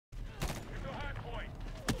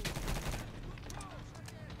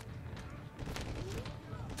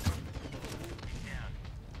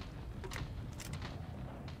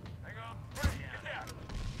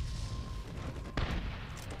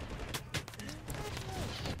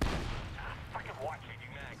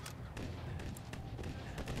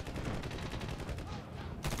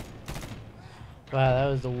Wow, that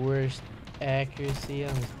was the worst accuracy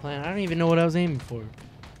on this planet. I don't even know what I was aiming for.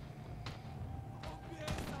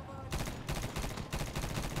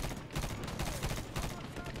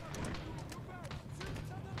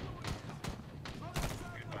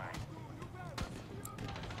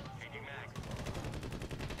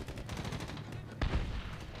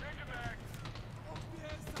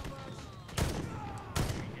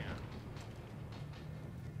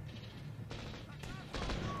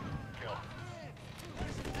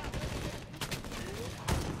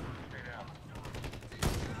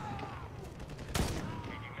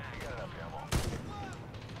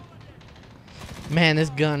 Man, this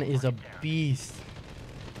gun is a beast.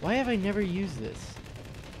 Why have I never used this?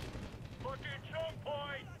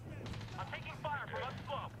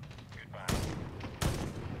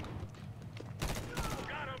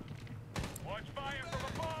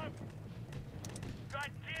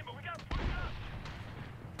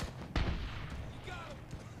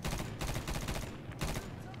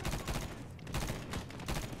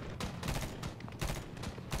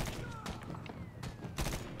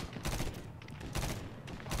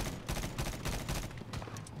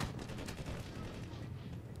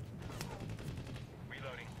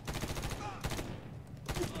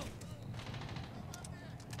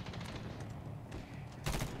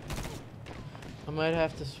 I might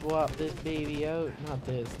have to swap this baby out. Not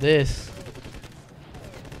this. This.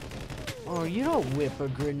 Oh, you don't whip a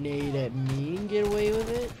grenade at me and get away with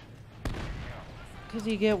it. Because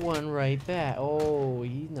you get one right back. Oh,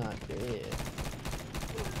 he's not dead.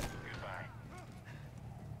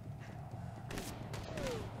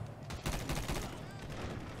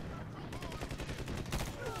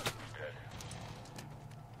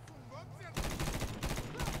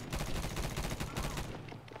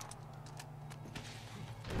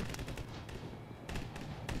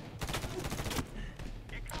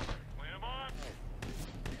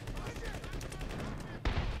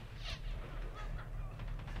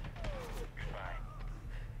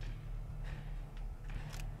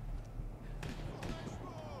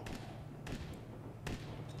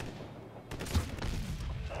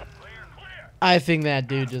 I think that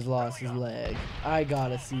dude just lost his leg. I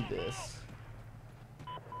gotta see this.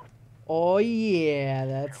 Oh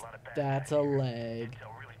yeah, that's a leg.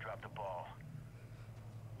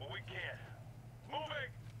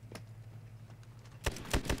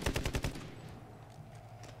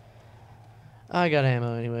 I got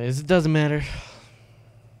ammo anyways. It doesn't matter.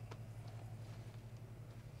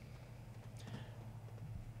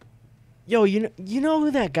 Yo, you know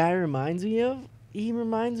who that guy reminds me of? He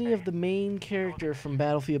reminds me of the main character from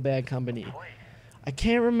Battlefield Bad Company. I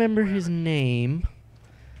can't remember his name,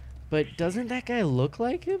 but doesn't that guy look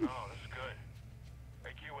like him?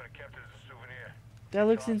 That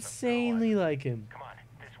looks insanely like him.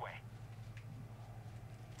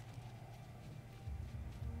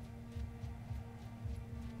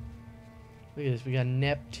 Look at this. We got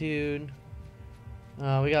Neptune.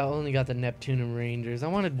 We only got the Neptune and Rangers. I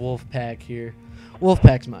wanted Wolfpack here.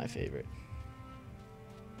 Wolfpack's my favorite.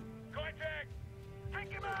 Contact!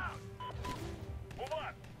 Take him out! Move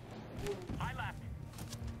up! High left.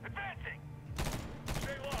 Advancing!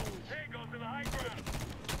 Stay low. Tango to the high ground.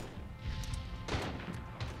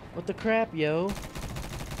 What the crap, yo?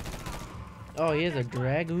 Oh, he has a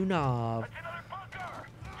Dragunov. That's another bunker!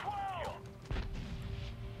 12!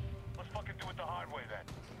 Let's fucking do it the hard way then.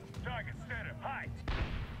 Target center. High.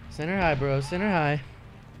 Center high, bro. Center high.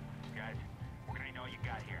 Guys, we're gonna need all you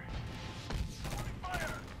got here.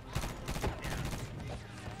 Fire!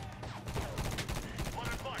 One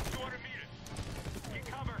at mark, 200 meters. Get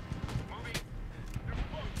cover. Moving. They're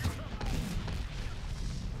close.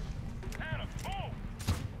 Adam, move!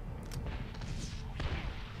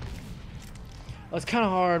 Oh, it's kind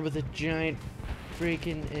of hard with a giant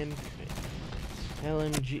freaking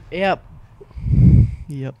LMG. Yep.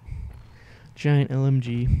 Yep. Giant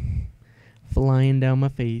LMG flying down my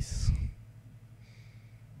face.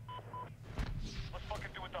 Let's fucking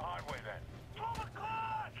do it the hard way then. Pull the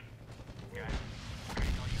clock! Guys, we're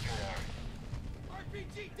gonna know you got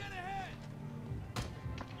RPG dead ahead!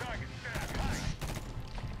 Target set high.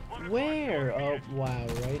 One at mark, Where? 200 Oh, meters. wow,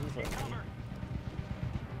 right in front of me. Cover.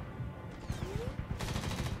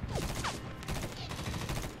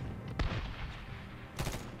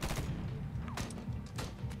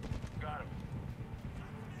 Got him.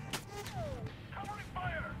 Covering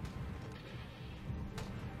fire!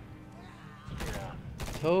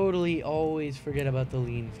 Totally always forget about the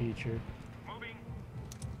lean feature. Moving.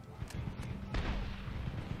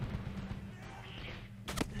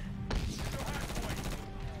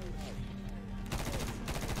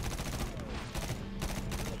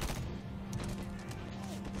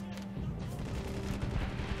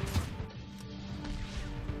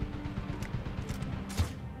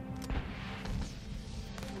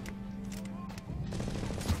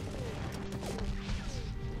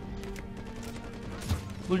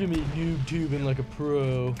 Look at me noob tubing like a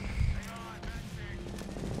pro.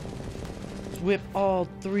 Whip all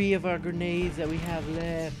 3 of our grenades that we have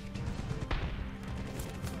left.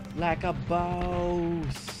 Like a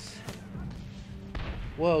boss.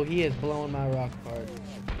 Whoa, he is blowing my rock apart.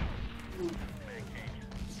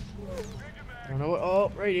 I don't know what.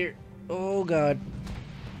 Oh, right here. Oh, God.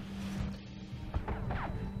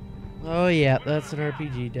 Oh, yeah, that's an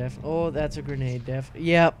RPG, def. Oh, that's a grenade, def.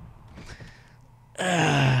 Yep.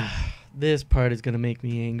 This part is gonna make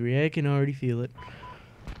me angry. I can already feel it.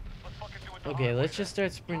 Okay, let's just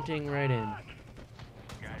start sprinting right in. Guys,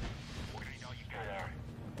 what do you know you got?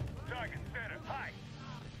 Target center, high.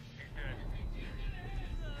 He's dead.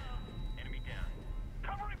 Enemy down.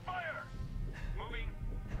 Covering fire. Moving.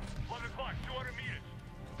 11 o'clock, 200 meters.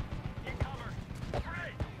 Get cover.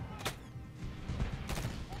 Great.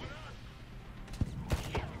 Moving on.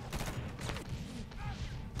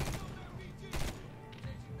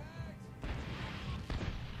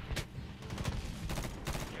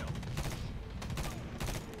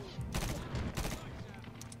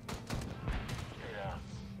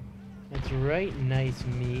 That's right, nice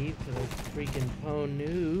me for the freaking pwn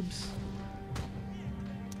noobs.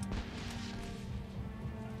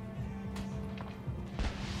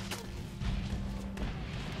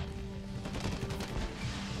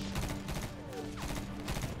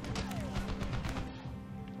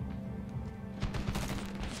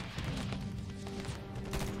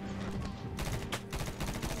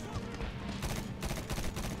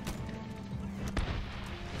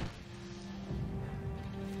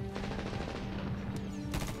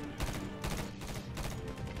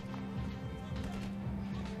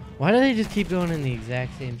 Why do they just keep going in the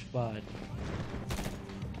exact same spot?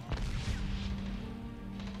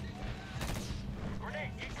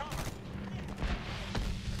 Grenade, get cover.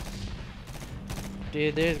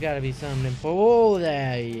 Dude, there's gotta be something. Oh,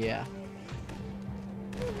 there, yeah.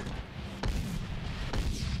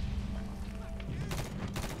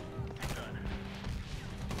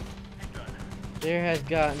 There has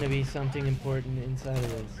gotten to be something important inside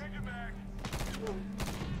of this.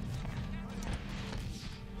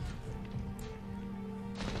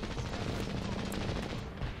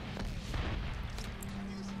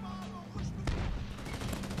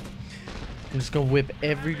 I'm just gonna whip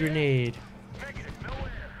every grenade. Negative, no air.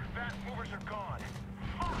 Fast movers are gone.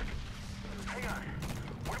 Fuck. Hang on.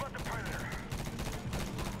 What about the Predator?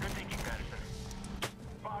 Good thinking, Madison.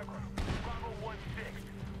 Bravo 1-6.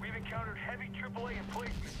 We've encountered heavy AAA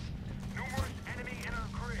emplacements. Numerous enemy in our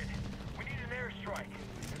grid. We need an airstrike.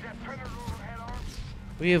 Is that Predator overhead arms?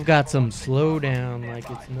 We have got some slowdown like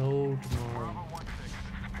it's no tomorrow. Bravo 1-6. This is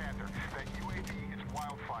Panther. That UAV is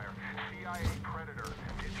Wildfire. CIA Predator.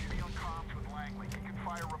 It's should be on comms with Langley. He can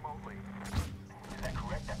fire remotely. Is that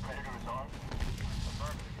correct? That Predator is armed?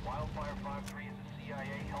 Affirmative. Wildfire 5-3 is a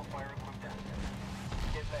CIA Hellfire equipped asset.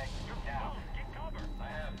 Get back now. Get cover. I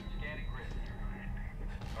have. Scanning grid.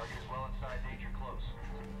 Target is well inside. Danger close.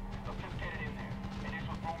 I've just get it in there. Finish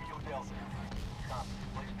with Romeo Delta. Copy.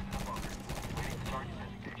 Placement in the bunker. Waiting for target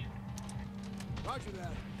designation. Roger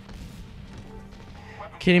that.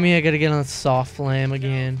 Kidding me? I gotta get on soft flam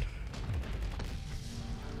again.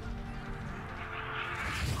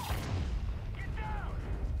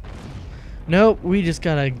 Nope, we just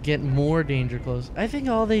gotta get more danger close. I think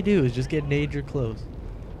all they do is just get danger close.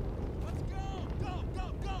 Let's go! Go!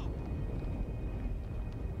 Go! Go!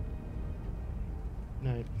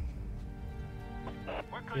 No.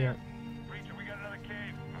 We're clear. Yeah. Breacher, we got another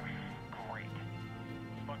cave. Great.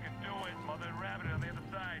 Let's fucking do it. Mother and Rabbit on the other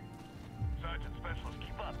side. Sergeant Specialist,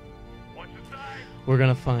 keep up. What's inside? We're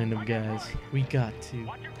gonna find them, guys. We got to.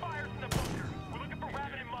 Watch your fires in the bunker. We're looking for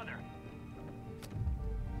Rabbit and Mother.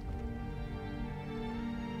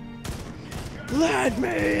 Let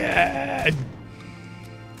me in!